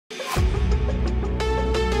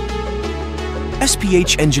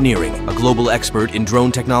SPH Engineering, a global expert in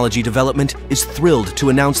drone technology development, is thrilled to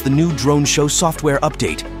announce the new drone show software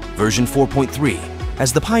update, version 4.3.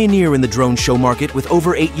 As the pioneer in the drone show market with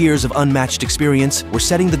over 8 years of unmatched experience, we're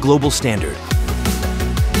setting the global standard.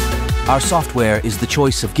 Our software is the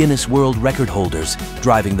choice of Guinness World Record holders,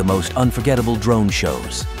 driving the most unforgettable drone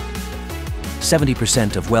shows.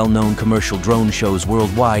 70% of well-known commercial drone shows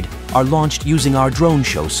worldwide are launched using our drone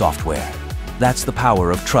show software. That's the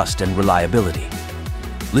power of trust and reliability.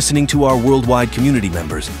 Listening to our worldwide community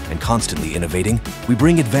members and constantly innovating, we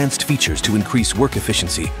bring advanced features to increase work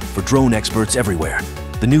efficiency for drone experts everywhere.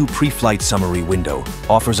 The new pre-flight summary window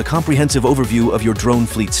offers a comprehensive overview of your drone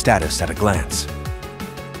fleet status at a glance.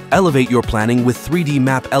 Elevate your planning with 3D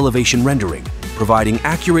map elevation rendering, providing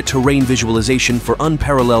accurate terrain visualization for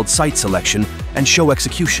unparalleled site selection and show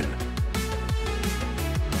execution.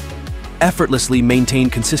 Effortlessly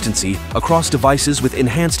maintain consistency across devices with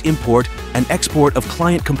enhanced import and export of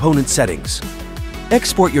client component settings.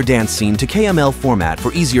 Export your dance scene to KML format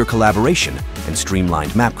for easier collaboration and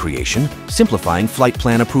streamlined map creation, simplifying flight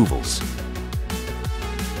plan approvals.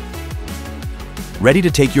 Ready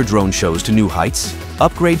to take your drone shows to new heights?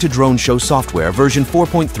 Upgrade to Drone Show software version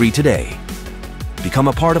 4.3 today. Become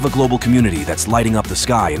a part of a global community that's lighting up the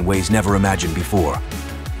sky in ways never imagined before.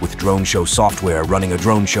 With Drone Show software, running a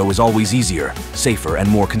drone show is always easier, safer, and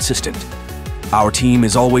more consistent. Our team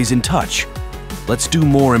is always in touch. Let's do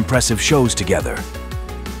more impressive shows together.